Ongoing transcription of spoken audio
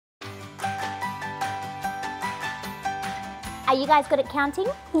Are you guys good at counting?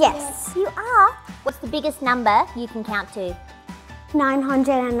 Yes. You are? What's the biggest number you can count to?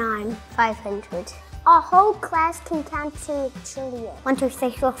 909. 500. Our whole class can count to a trillion. 1, 2,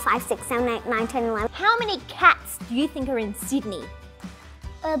 3, 4, 5, 6, 7, 8, 9, 10, 11. How many cats do you think are in Sydney?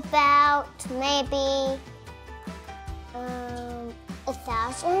 About maybe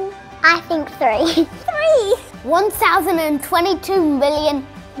 1,000. I think 3.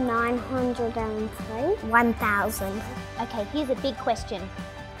 1,022,903,1,000. 1,000. Okay, here's a big question.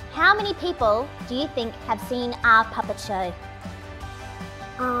 How many people do you think have seen our puppet show?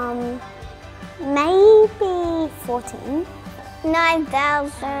 Maybe 14.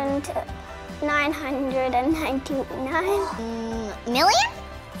 9,999. Million?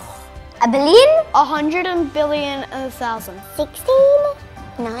 A billion? 100 billion, 1,000. 16?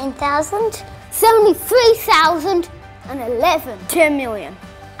 9,000? 73,011. 10 million.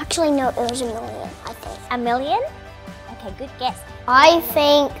 Actually, no, it was a million, I think. A million? Okay, good guess. I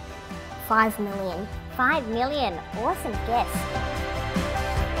think 5 million. 5 million. Awesome guess.